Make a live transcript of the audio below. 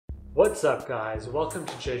What's up, guys? Welcome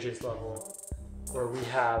to JJ's Level, where we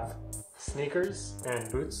have sneakers and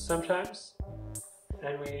boots sometimes,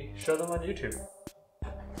 and we show them on YouTube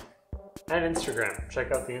and Instagram.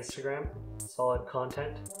 Check out the Instagram, solid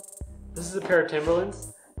content. This is a pair of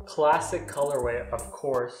Timberlands, classic colorway, of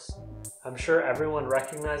course. I'm sure everyone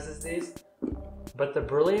recognizes these, but the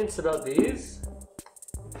brilliance about these,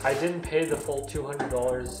 I didn't pay the full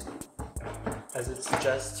 $200 as it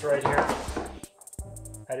suggests right here.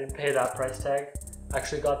 I didn't pay that price tag. I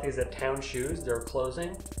actually got these at Town Shoes. They were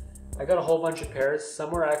closing. I got a whole bunch of pairs. Some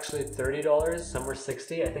were actually $30, some were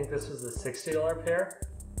 $60. I think this was a $60 pair.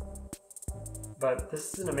 But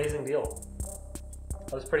this is an amazing deal.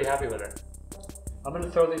 I was pretty happy with it. I'm gonna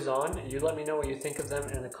throw these on. You let me know what you think of them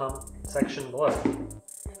in the comment section below.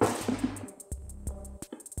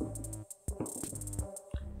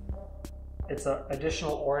 It's an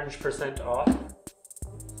additional orange % off.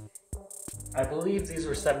 I believe these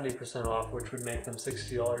were 70% off, which would make them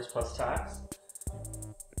 $60 plus tax.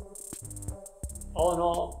 All in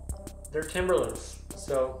all, they're Timberlands,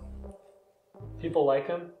 so people like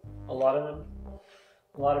them, a lot of them.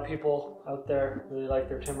 A lot of people out there really like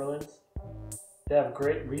their Timberlands. They have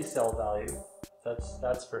great resale value,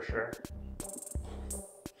 that's for sure.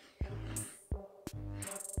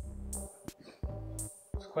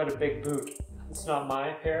 It's quite a big boot. It's not my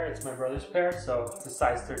pair, it's my brother's pair, so it's a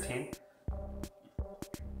size 13.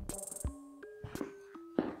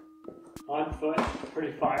 On foot,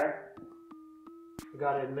 pretty fire. I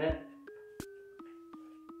gotta admit,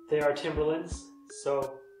 they are Timberlands,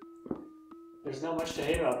 so there's not much to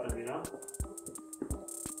hate about them, you know?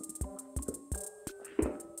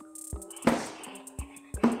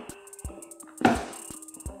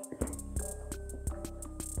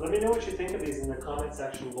 Let me know what you think of these in the comment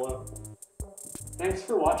section below. Thanks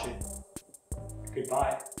for watching.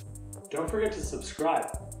 Goodbye. Don't forget to subscribe.